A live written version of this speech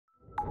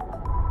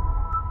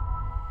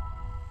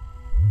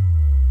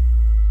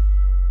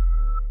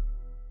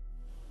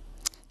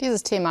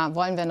Dieses Thema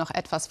wollen wir noch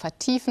etwas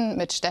vertiefen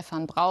mit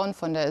Stefan Braun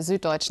von der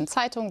Süddeutschen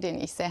Zeitung, den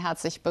ich sehr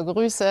herzlich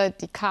begrüße.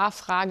 Die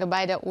K-Frage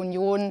bei der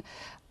Union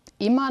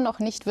immer noch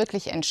nicht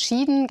wirklich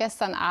entschieden.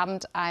 Gestern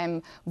Abend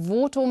ein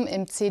Votum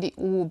im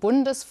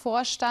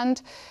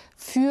CDU-Bundesvorstand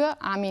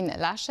für Armin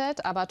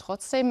Laschet. Aber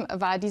trotzdem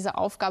war diese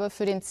Aufgabe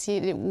für den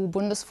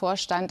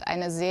CDU-Bundesvorstand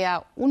eine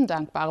sehr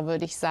undankbare,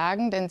 würde ich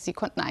sagen. Denn sie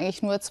konnten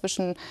eigentlich nur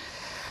zwischen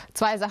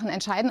zwei Sachen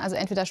entscheiden. Also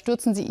entweder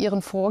stürzen sie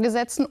ihren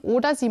Vorgesetzten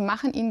oder sie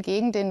machen ihn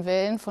gegen den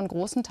Willen von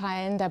großen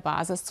Teilen der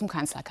Basis zum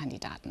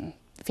Kanzlerkandidaten.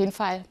 Auf jeden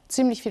Fall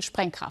ziemlich viel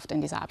Sprengkraft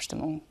in dieser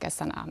Abstimmung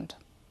gestern Abend.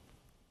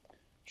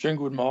 Schönen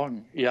guten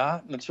Morgen.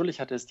 Ja, natürlich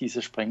hat es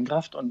diese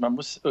Sprengkraft und man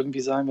muss irgendwie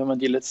sagen, wenn man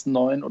die letzten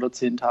 9 oder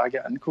 10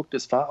 Tage anguckt,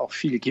 es war auch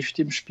viel Gift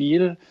im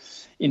Spiel,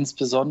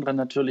 insbesondere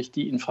natürlich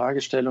die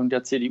Infragestellung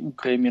der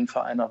CDU-Gremien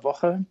vor einer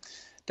Woche.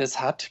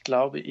 Das hat,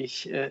 glaube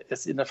ich,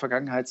 es in der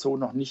Vergangenheit so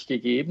noch nicht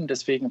gegeben.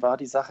 Deswegen war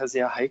die Sache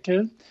sehr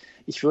heikel.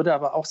 Ich würde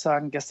aber auch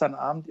sagen, gestern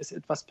Abend ist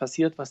etwas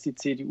passiert, was die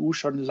CDU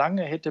schon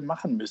lange hätte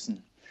machen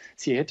müssen.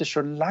 Sie hätte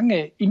schon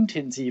lange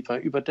intensiver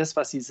über das,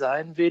 was sie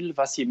sein will,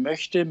 was sie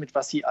möchte, mit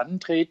was sie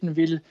antreten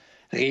will,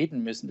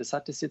 reden müssen. Das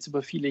hat es jetzt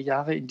über viele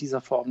Jahre in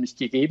dieser Form nicht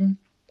gegeben.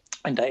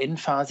 In der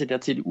Endphase der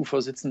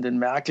CDU-Vorsitzenden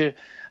Merkel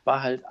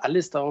war halt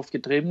alles darauf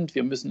getrimmt,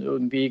 wir müssen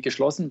irgendwie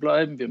geschlossen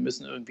bleiben, wir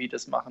müssen irgendwie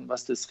das machen,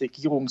 was das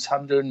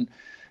Regierungshandeln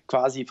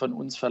quasi von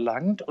uns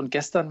verlangt. Und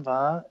gestern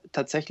war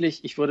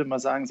tatsächlich, ich würde mal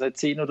sagen, seit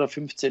 10 oder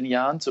 15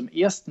 Jahren zum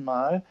ersten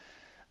Mal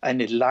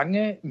eine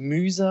lange,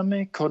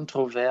 mühsame,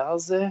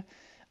 kontroverse,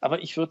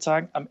 aber ich würde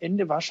sagen, am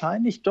Ende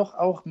wahrscheinlich doch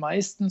auch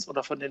meistens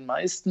oder von den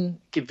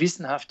meisten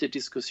gewissenhafte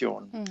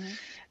Diskussion.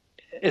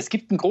 Es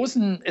gibt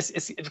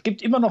es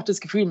gibt immer noch das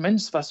Gefühl,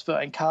 Mensch, was für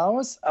ein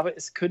Chaos, aber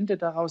es könnte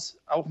daraus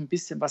auch ein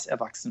bisschen was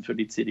erwachsen für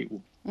die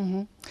CDU.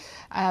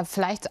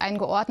 Vielleicht ein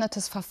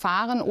geordnetes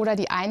Verfahren oder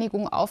die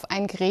Einigung auf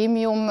ein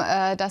Gremium,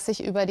 das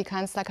sich über die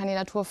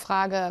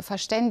Kanzlerkandidaturfrage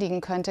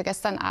verständigen könnte.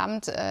 Gestern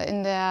Abend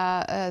in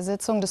der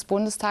Sitzung des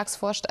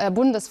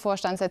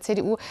Bundesvorstands der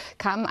CDU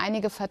kamen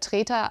einige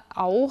Vertreter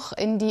auch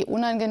in die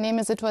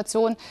unangenehme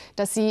Situation,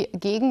 dass sie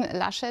gegen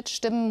Laschet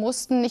stimmen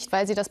mussten, nicht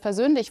weil sie das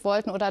persönlich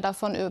wollten oder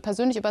davon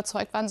persönlich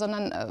überzeugt waren,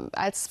 sondern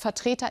als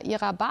Vertreter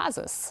ihrer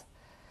Basis.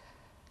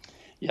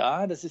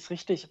 Ja, das ist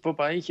richtig,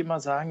 wobei ich immer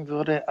sagen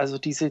würde, also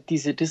diese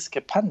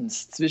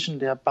Diskrepanz zwischen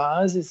der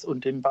Basis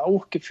und dem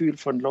Bauchgefühl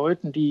von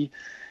Leuten, die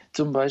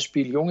zum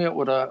Beispiel junge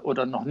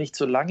oder noch nicht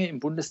so lange im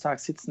Bundestag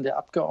sitzende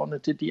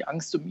Abgeordnete, die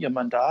Angst um ihr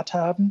Mandat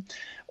haben,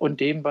 und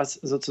dem, was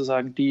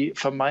sozusagen die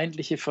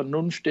vermeintliche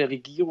Vernunft der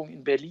Regierung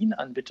in Berlin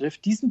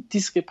anbetrifft, diesen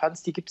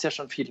Diskrepanz, die gibt es ja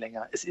schon viel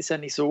länger. Es ist ja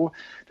nicht so,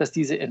 dass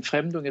diese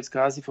Entfremdung jetzt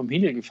quasi vom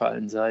Himmel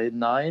gefallen sei.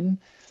 Nein.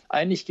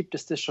 Eigentlich gibt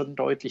es das schon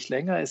deutlich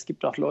länger. Es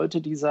gibt auch Leute,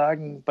 die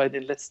sagen, bei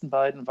den letzten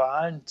beiden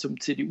Wahlen zum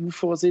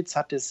CDU-Vorsitz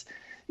hat es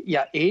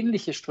ja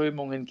ähnliche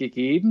Strömungen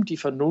gegeben. Die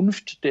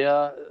Vernunft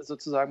der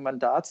sozusagen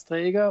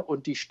Mandatsträger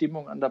und die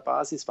Stimmung an der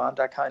Basis waren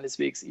da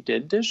keineswegs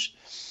identisch.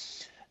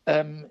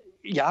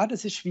 Ja,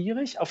 das ist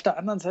schwierig. Auf der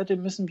anderen Seite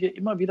müssen wir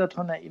immer wieder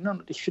daran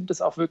erinnern, und ich finde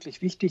es auch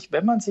wirklich wichtig,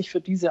 wenn man sich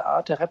für diese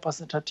Art der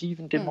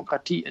repräsentativen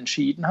Demokratie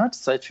entschieden hat,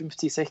 seit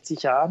 50,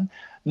 60 Jahren,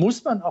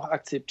 muss man auch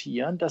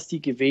akzeptieren, dass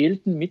die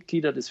gewählten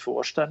Mitglieder des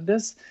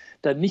Vorstandes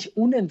dann nicht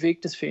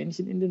unentwegtes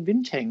Fähnchen in den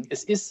Wind hängen.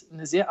 Es ist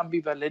eine sehr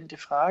ambivalente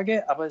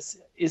Frage, aber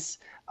es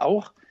ist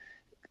auch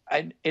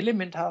ein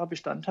elementarer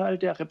Bestandteil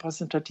der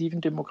repräsentativen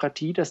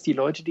Demokratie, dass die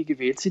Leute, die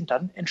gewählt sind,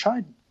 dann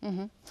entscheiden.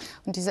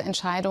 Und diese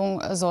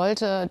Entscheidung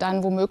sollte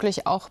dann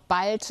womöglich auch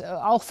bald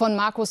auch von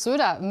Markus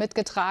Söder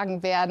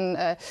mitgetragen werden.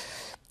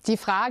 Die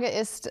Frage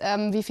ist,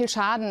 wie viel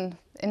Schaden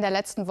in der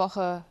letzten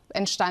Woche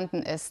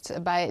entstanden ist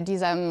bei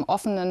diesem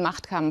offenen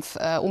Machtkampf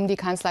um die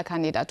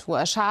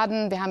Kanzlerkandidatur.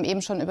 Schaden, wir haben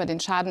eben schon über den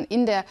Schaden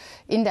in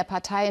der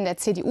Partei, in der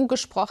CDU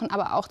gesprochen,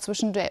 aber auch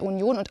zwischen der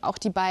Union, und auch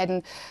die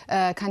beiden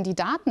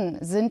Kandidaten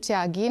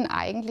gehen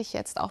eigentlich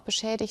jetzt auch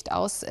beschädigt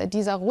aus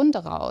dieser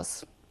Runde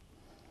raus.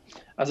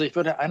 Also ich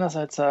würde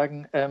einerseits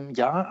sagen,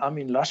 ja,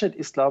 Armin Laschet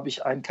ist, glaube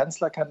ich, ein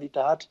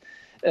Kanzlerkandidat,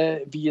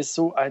 wie es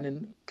so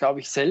einen, glaube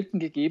ich, selten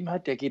gegeben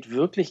hat. Der geht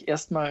wirklich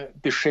erstmal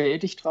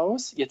beschädigt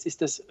raus. Jetzt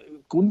ist das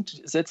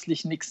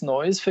grundsätzlich nichts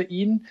Neues für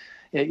ihn.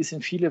 Er ist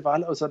in viele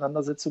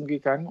Wahlauseinandersetzungen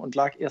gegangen und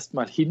lag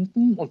erstmal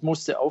hinten und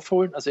musste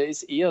aufholen. Also er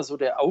ist eher so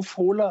der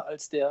Aufholer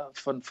als der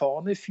von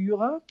vorne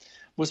Führer,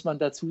 muss man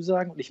dazu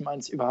sagen. Und ich meine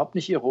es überhaupt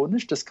nicht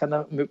ironisch, das kann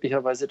er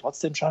möglicherweise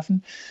trotzdem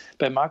schaffen.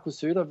 Bei Markus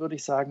Söder würde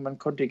ich sagen, man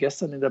konnte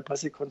gestern in der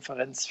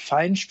Pressekonferenz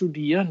fein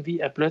studieren, wie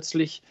er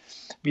plötzlich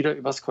wieder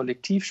über das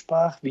Kollektiv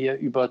sprach, wie er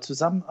über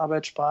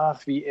Zusammenarbeit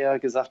sprach, wie er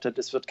gesagt hat,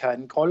 es wird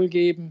keinen Groll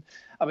geben.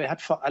 Aber er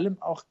hat vor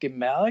allem auch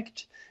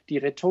gemerkt, die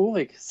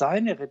Rhetorik,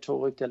 seine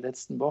Rhetorik der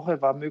letzten Woche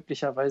war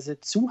möglicherweise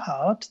zu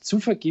hart, zu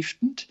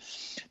vergiftend.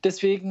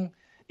 Deswegen,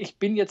 ich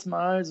bin jetzt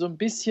mal so ein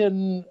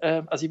bisschen,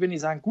 also ich will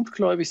nicht sagen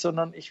gutgläubig,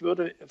 sondern ich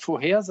würde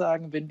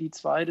vorhersagen, wenn die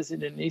zwei das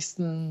in den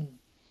nächsten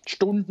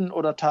Stunden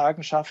oder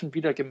Tagen schaffen,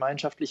 wieder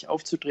gemeinschaftlich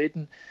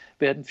aufzutreten,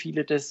 werden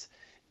viele das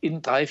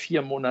in 3,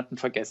 4 Monaten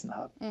vergessen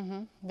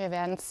haben. Wir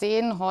werden es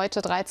sehen.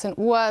 Heute 13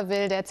 Uhr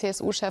will der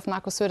CSU-Chef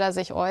Markus Söder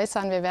sich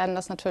äußern. Wir werden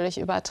das natürlich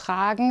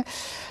übertragen.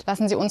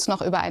 Lassen Sie uns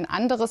noch über ein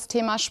anderes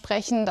Thema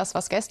sprechen. Das,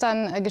 was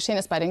gestern geschehen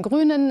ist bei den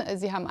Grünen.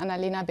 Sie haben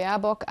Annalena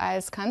Baerbock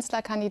als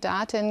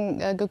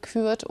Kanzlerkandidatin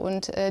gekürt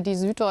und die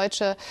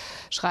Süddeutsche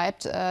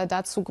schreibt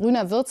dazu,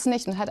 grüner wird's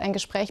nicht, und hat ein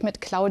Gespräch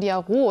mit Claudia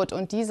Roth.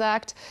 Und die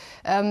sagt,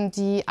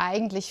 die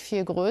eigentlich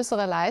viel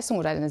größere Leistung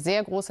oder eine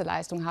sehr große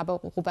Leistung habe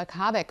Robert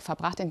Habeck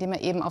verbracht, indem er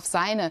eben auf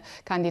seine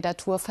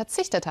Kandidatur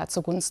verzichtet hat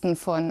zugunsten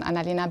von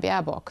Annalena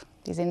Baerbock.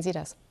 Wie sehen Sie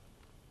das?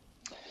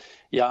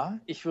 Ja,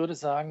 ich würde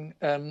sagen,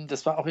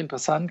 das war auch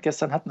interessant.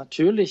 Gestern hat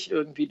natürlich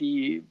irgendwie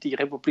die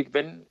Republik,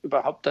 wenn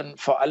überhaupt, dann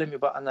vor allem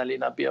über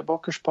Annalena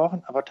Baerbock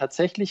gesprochen. Aber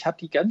tatsächlich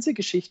hat die ganze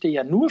Geschichte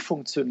ja nur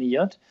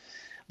funktioniert,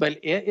 weil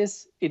er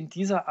es in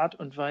dieser Art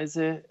und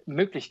Weise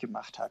möglich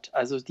gemacht hat.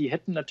 Also die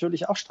hätten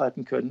natürlich auch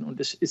streiten können.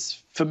 Und es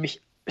ist für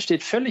mich,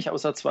 steht völlig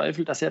außer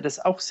Zweifel, dass er das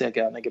auch sehr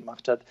gerne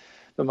gemacht hat,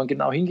 wenn man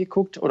genau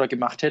hingeguckt oder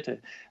gemacht hätte.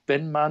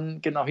 Wenn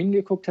man genau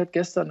hingeguckt hat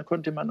gestern,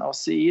 konnte man auch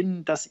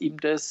sehen, dass ihm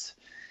das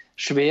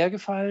schwer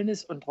gefallen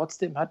ist und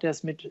trotzdem hat er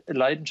es mit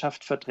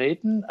Leidenschaft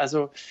vertreten.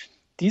 Also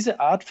diese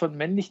Art von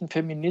männlichen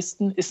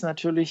Feministen ist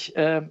natürlich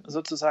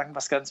sozusagen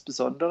was ganz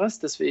Besonderes.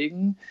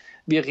 Deswegen,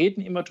 wir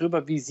reden immer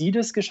drüber, wie sie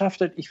das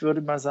geschafft hat. Ich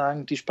würde mal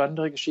sagen, die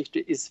spannendere Geschichte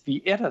ist,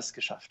 wie er das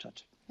geschafft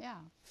hat.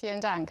 Ja,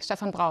 vielen Dank,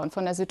 Stefan Braun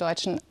von der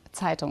Süddeutschen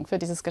Zeitung, für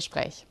dieses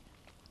Gespräch.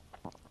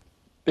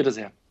 Bitte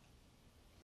sehr.